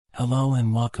Hello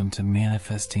and welcome to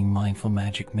Manifesting Mindful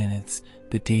Magic Minutes,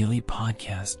 the daily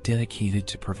podcast dedicated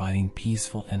to providing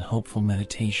peaceful and hopeful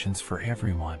meditations for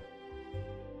everyone.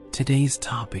 Today's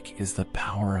topic is the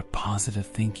power of positive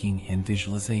thinking and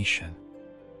visualization.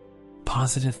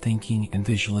 Positive thinking and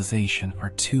visualization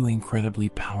are two incredibly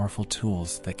powerful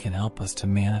tools that can help us to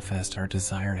manifest our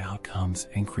desired outcomes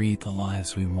and create the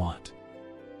lives we want.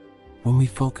 When we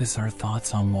focus our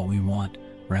thoughts on what we want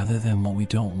rather than what we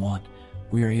don't want,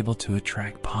 we are able to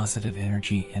attract positive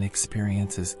energy and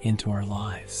experiences into our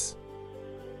lives.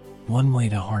 One way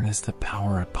to harness the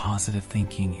power of positive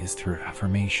thinking is through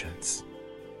affirmations.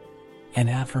 An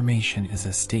affirmation is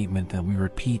a statement that we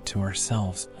repeat to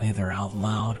ourselves either out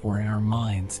loud or in our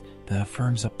minds that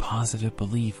affirms a positive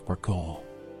belief or goal.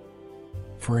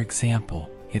 For example,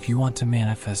 if you want to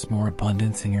manifest more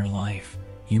abundance in your life,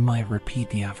 you might repeat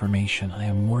the affirmation, "I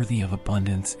am worthy of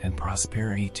abundance and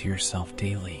prosperity," to yourself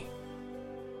daily.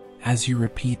 As you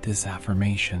repeat this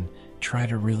affirmation, try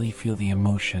to really feel the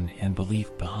emotion and belief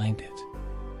behind it.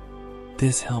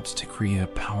 This helps to create a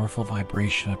powerful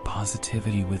vibration of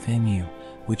positivity within you,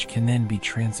 which can then be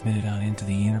transmitted out into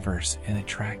the universe and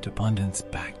attract abundance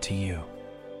back to you.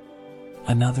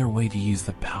 Another way to use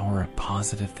the power of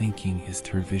positive thinking is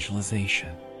through visualization.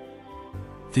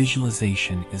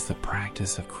 Visualization is the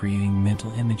practice of creating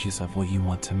mental images of what you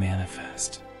want to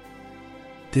manifest.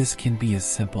 This can be as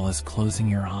simple as closing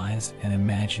your eyes and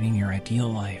imagining your ideal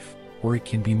life, or it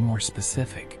can be more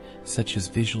specific, such as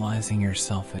visualizing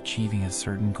yourself achieving a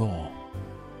certain goal.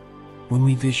 When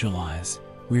we visualize,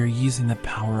 we are using the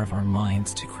power of our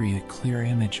minds to create a clear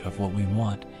image of what we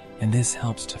want, and this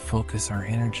helps to focus our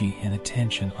energy and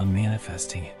attention on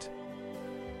manifesting it.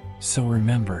 So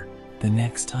remember, the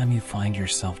next time you find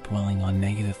yourself dwelling on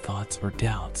negative thoughts or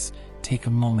doubts, take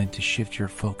a moment to shift your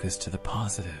focus to the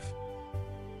positive.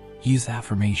 Use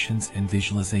affirmations and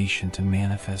visualization to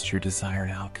manifest your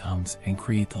desired outcomes and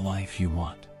create the life you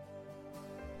want.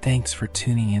 Thanks for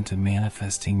tuning in to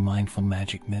Manifesting Mindful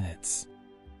Magic Minutes.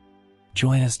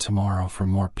 Join us tomorrow for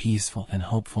more peaceful and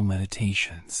hopeful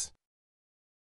meditations.